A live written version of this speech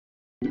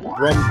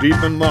From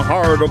deep in the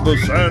heart of the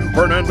San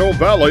Fernando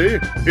Valley,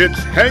 it's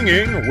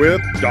Hanging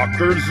with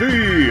Dr.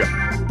 Z.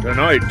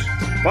 Tonight,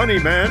 funny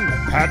man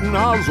Patton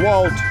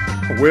Oswalt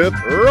with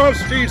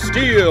Rusty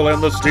Steel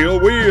and the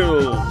Steel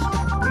Wheels.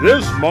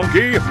 This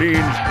monkey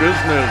means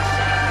business.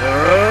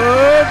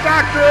 The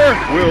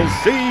doctor will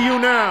see you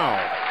now.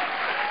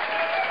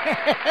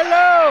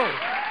 Hello!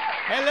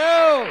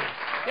 Hello!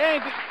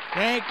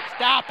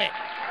 Stop it!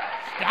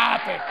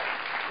 Stop it!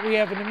 We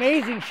have an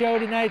amazing show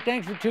tonight.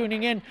 Thanks for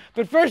tuning in.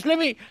 But first, let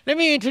me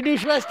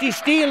introduce Rusty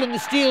Steel and the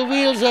Steel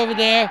Wheels over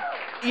there.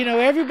 You know,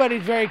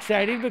 everybody's very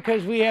excited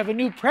because we have a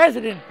new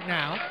president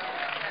now.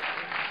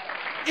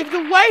 If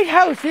the White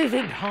House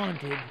isn't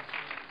haunted,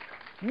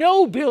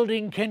 no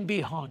building can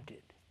be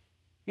haunted.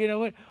 You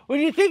know,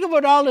 when you think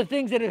about all the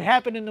things that have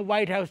happened in the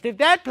White House, if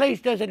that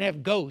place doesn't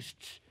have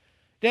ghosts,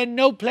 then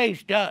no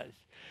place does.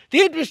 The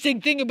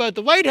interesting thing about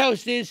the White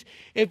House is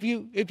if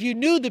you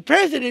knew the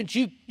president,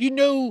 you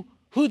know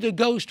who the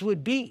ghost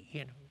would be,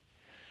 you know.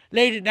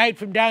 Late at night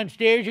from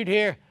downstairs, you'd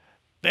hear,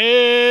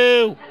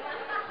 boo,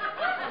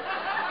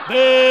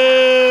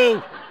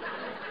 boo,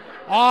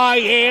 I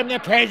am the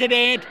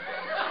president,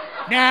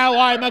 now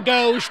I'm a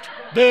ghost,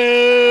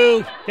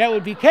 boo. That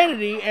would be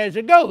Kennedy as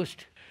a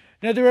ghost.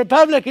 Now, the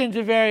Republicans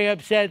are very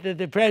upset that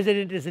the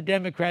president is a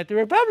Democrat. The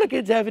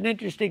Republicans have an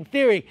interesting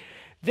theory.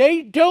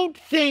 They don't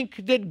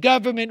think that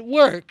government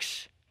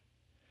works,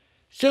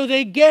 so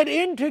they get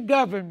into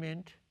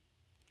government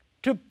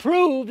to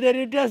prove that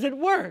it doesn't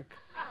work.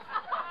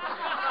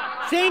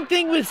 Same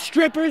thing with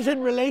strippers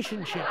and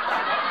relationships.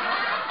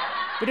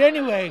 But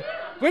anyway,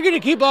 we're going to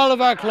keep all of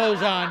our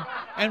clothes on,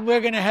 and we're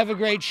going to have a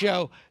great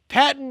show.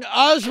 Patton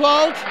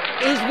Oswalt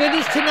is with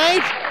us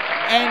tonight,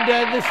 and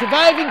the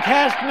surviving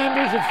cast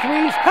members of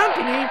Three's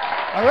Company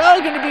are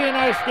all going to be on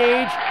our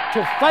stage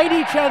to fight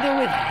each other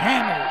with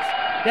hammers.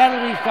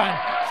 That'll be fun.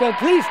 So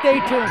please stay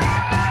tuned.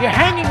 You're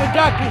hanging with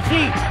Dr.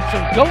 Z, so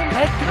don't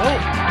let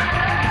go.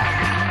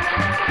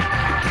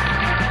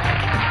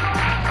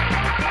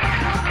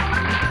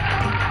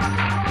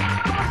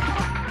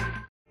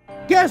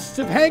 Guests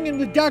of Hanging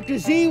with Dr.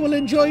 Z will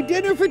enjoy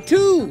dinner for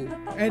two,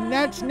 and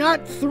that's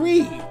not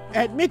three,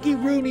 at Mickey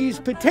Rooney's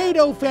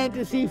Potato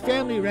Fantasy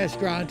Family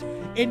Restaurant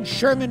in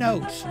Sherman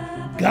Oaks,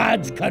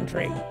 God's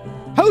country.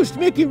 Host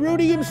Mickey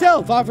Rooney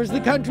himself offers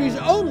the country's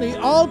only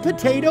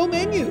all-potato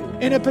menu.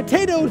 In a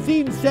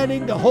potato-themed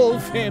setting the whole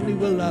family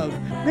will love.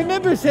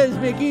 Remember, says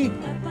Mickey,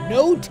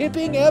 no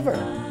tipping ever.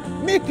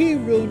 Mickey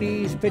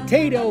Rooney's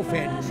Potato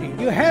Fantasy.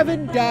 You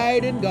haven't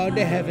died and gone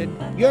to heaven.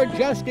 You're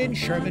just in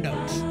Sherman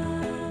Oaks.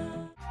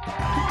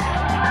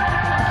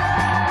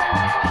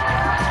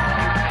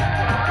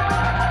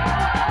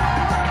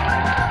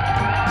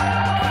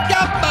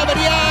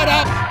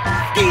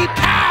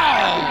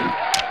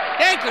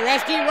 Thank you,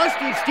 Rusty.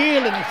 Rusty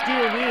Steel and the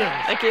Steel Wheels.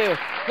 Thank you.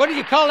 What did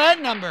you call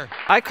that number?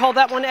 I call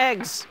that one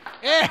eggs.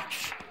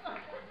 Eggs.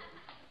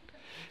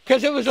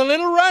 Because it was a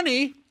little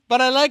runny, but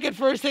I like it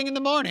first thing in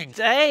the morning.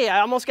 Hey,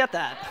 I almost get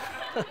that.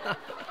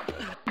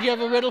 Do you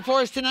have a riddle for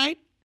us tonight?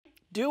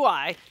 Do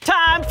I?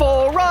 Time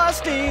for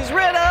Rusty's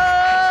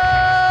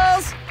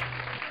Riddles!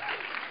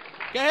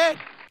 Go ahead.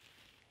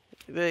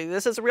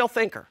 This is a real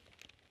thinker,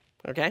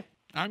 okay?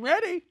 I'm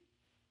ready.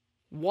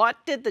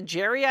 What did the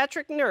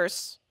geriatric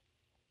nurse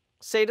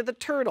say to the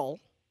turtle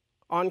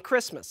on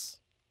Christmas?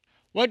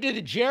 What did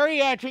the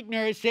geriatric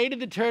nurse say to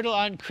the turtle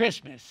on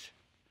Christmas?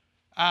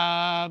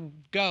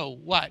 Go.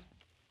 What?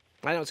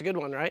 I know, it's a good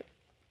one, right?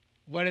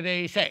 What do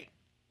they say?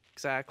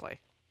 Exactly.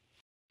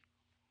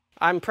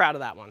 I'm proud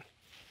of that one.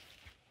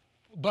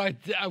 But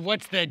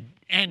what's the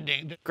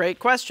ending? Great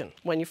question.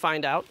 When you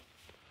find out,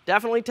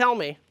 definitely tell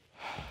me.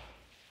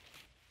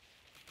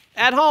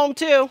 At home,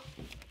 too.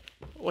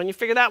 When you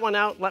figure that one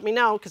out, let me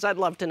know, because I'd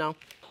love to know.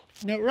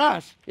 No,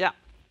 Ross. Yeah.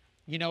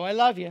 You know I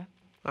love you.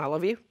 I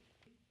love you.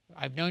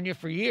 I've known you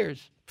for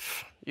years.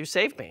 You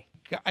saved me.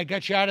 I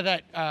got you out of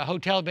that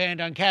hotel band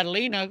on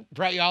Catalina,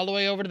 brought you all the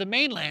way over to the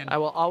mainland. I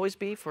will always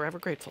be forever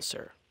grateful,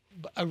 sir.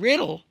 A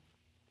riddle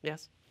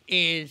Yes.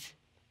 is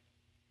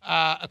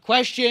a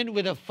question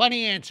with a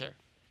funny answer.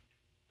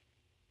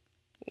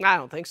 I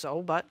don't think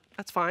so, but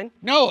that's fine.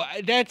 No,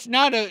 it's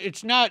not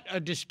a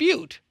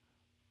dispute.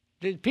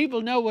 The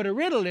people know what a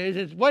riddle is.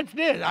 It's what's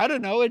this? I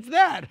don't know, it's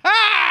that.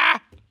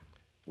 Ha!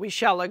 We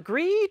shall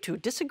agree to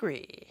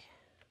disagree.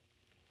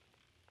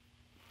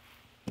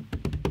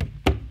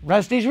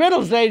 Rusty's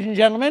Riddles, ladies and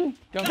gentlemen.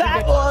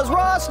 That was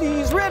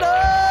Rusty's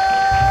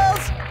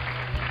Riddles!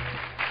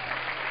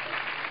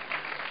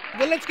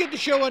 Well, let's get the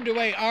show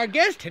underway. Our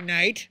guest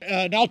tonight,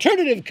 an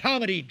alternative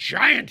comedy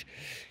giant.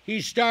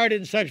 He's starred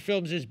in such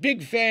films as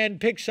Big Fan,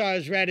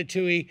 Pixar's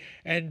Ratatouille,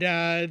 and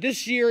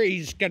this year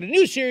he's got a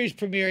new series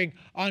premiering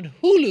on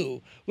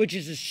Hulu, which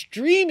is a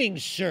streaming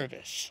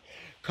service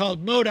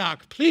called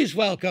MODOK. Please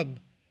welcome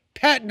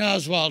Patton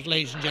Oswalt,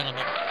 ladies and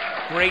gentlemen.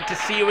 Great to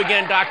see you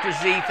again, Dr.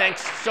 Z.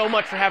 Thanks so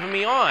much for having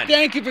me on.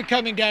 Thank you for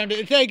coming down.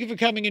 Thank you for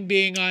coming and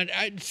being on.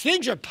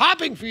 Things are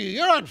popping for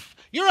you.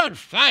 You're on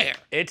fire.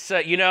 It's,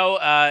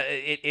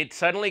 it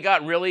suddenly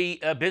got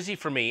really busy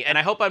for me. And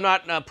I hope I'm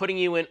not putting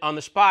you on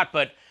the spot,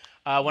 but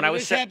when I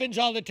was... This happens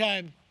all the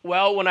time.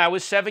 Well, when I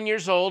was 7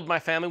 years old, my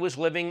family was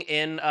living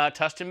in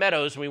Tustin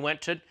Meadows, and we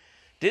went to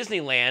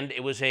Disneyland.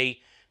 It was a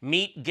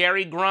meet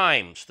Gary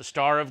Grimes, the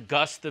star of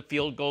Gus the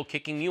Field Goal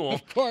Kicking Mule.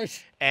 Of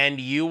course.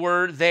 And you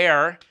were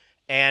there,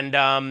 and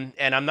I'm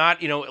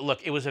not,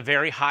 look, it was a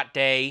very hot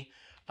day.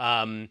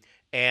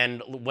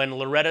 And when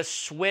Loretta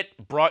Swit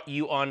brought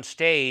you on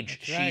stage,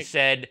 she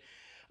said,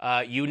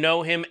 you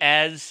know him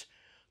as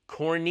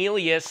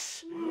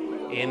Cornelius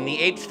in the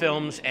Apes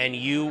films, and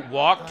you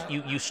walked,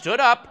 you stood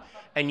up,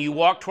 and you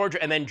walked towards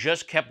her, and then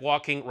just kept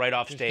walking right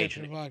off stage.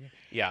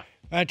 Yeah.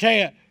 I tell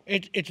you,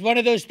 it's one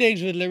of those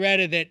things with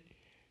Loretta that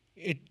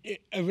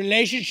a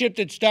relationship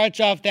that starts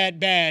off that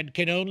bad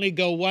can only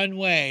go one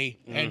way.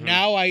 Mm-hmm. And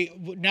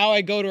now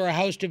I go to her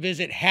house to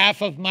visit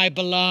half of my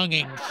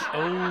belongings.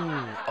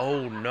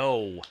 Oh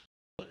no.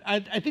 I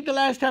think the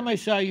last time I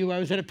saw you, I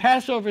was at a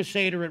Passover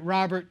Seder at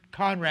Robert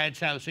Conrad's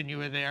house, and you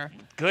were there.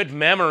 Good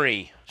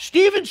memory.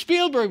 Steven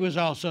Spielberg was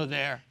also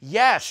there.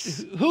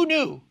 Yes. Who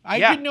knew? I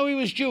didn't know he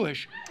was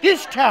Jewish.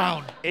 This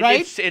town,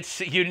 right? It's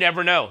you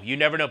never know. You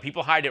never know.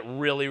 People hide it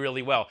really,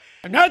 really well.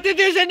 Not that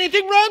there's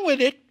anything wrong with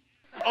it.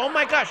 Oh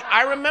my gosh,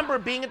 I remember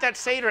being at that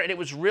Seder, and it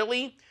was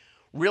really,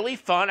 really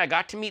fun. I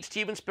got to meet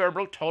Steven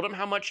Spielberg, told him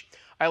how much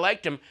I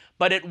liked him.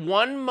 But at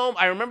one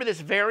moment, I remember this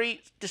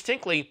very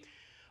distinctly,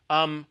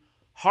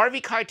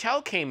 Harvey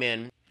Keitel came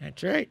in.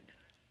 That's right.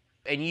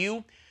 And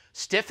you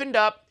stiffened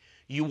up,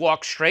 you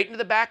walked straight into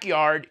the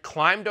backyard,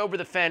 climbed over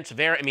the fence,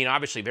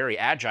 obviously very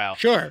agile.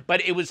 Sure.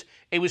 But it was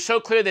so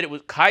clear that it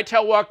was,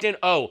 Keitel walked in,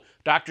 oh,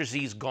 Dr.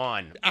 Z's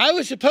gone. I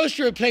was supposed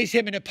to replace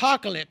him in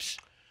Apocalypse.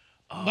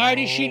 Oh.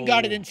 Marty Sheen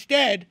got it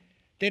instead.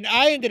 Then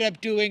I ended up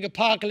doing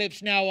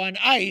Apocalypse Now on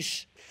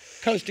Ice,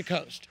 coast to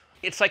coast.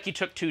 It's like you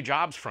took 2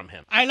 jobs from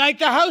him. I like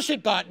the house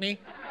it bought me.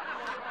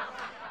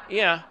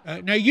 Yeah.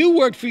 Now, you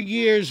worked for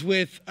years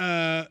with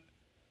Leah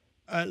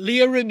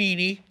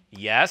Remini.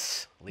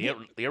 Yes. Leah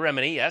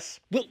Remini,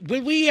 yes.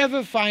 Will we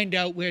ever find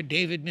out where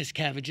David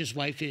Miscavige's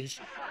wife is?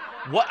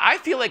 Well, I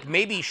feel like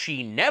maybe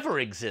she never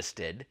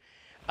existed,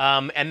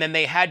 and then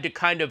they had to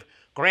kind of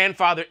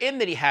grandfather in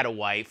that he had a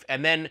wife,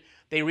 and then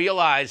they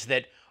realized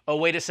that, oh,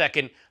 wait a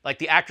second, like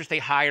the actress they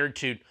hired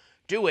to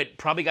do it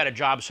probably got a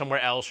job somewhere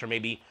else or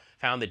maybe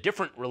found a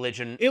different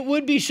religion. It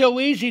would be so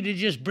easy to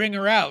just bring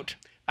her out.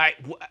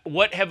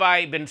 What have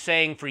I been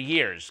saying for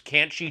years?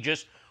 Can't she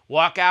just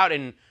walk out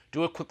and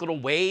do a quick little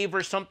wave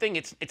or something?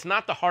 It's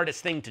not the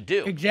hardest thing to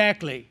do.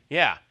 Exactly.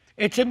 Yeah.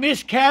 It's a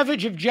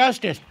miscavige of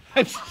justice.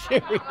 I'm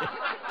serious.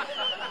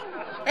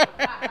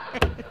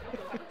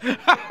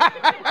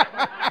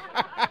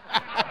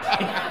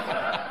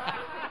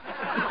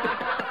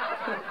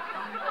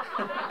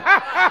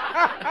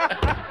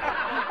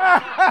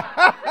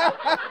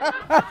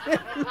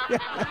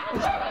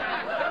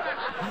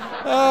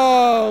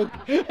 Oh.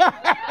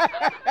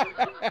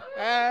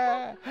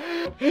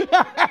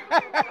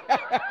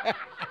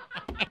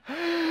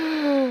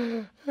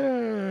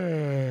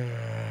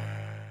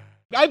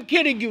 I'm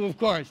kidding you, of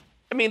course.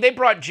 I mean, they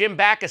brought Jim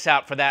Backus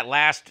out for that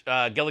last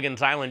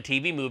Gilligan's Island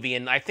TV movie,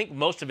 and I think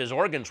most of his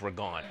organs were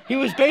gone. He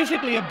was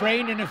basically a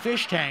brain in a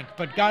fish tank,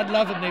 but God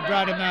love him, they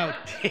brought him out.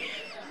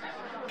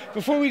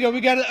 Before we go,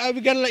 we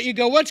gotta let you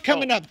go. What's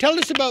coming up? Tell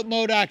us about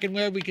MODOK and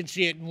where we can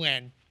see it and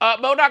when.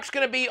 MODOK's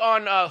going to be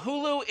on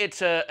Hulu.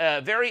 It's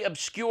a very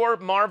obscure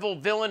Marvel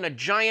villain, a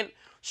giant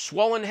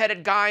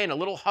swollen-headed guy in a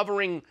little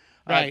hovering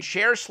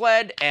chair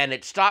sled, and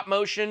it's stop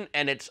motion,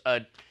 and it's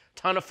a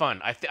ton of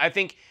fun. I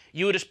think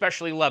you would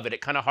especially love it.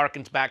 It kind of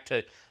harkens back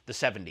to the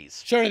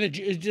 70s. Sort of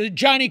the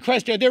Johnny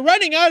Quest. They're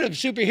running out of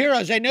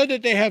superheroes. I know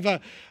that they have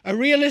a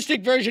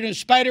realistic version of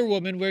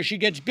Spider-Woman where she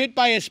gets bit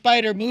by a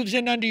spider, moves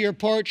in under your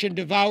porch, and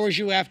devours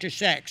you after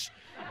sex.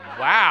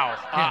 Wow.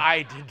 Yeah.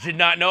 I did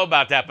not know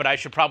about that, but I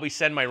should probably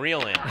send my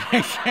reel in.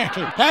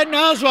 Exactly. Patton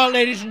Oswalt,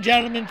 ladies and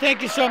gentlemen,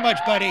 thank you so much,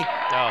 buddy.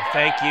 Oh,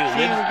 thank you.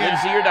 Live,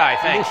 see or die.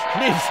 Thanks.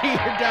 Live, see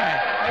or die.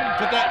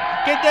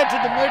 Get that to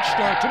the merch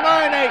store.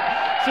 Tomorrow night,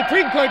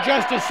 Supreme Court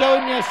Justice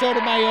Sonia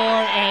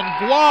Sotomayor and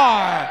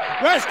Guar.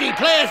 Rusty,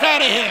 play us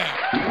out of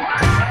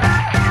here.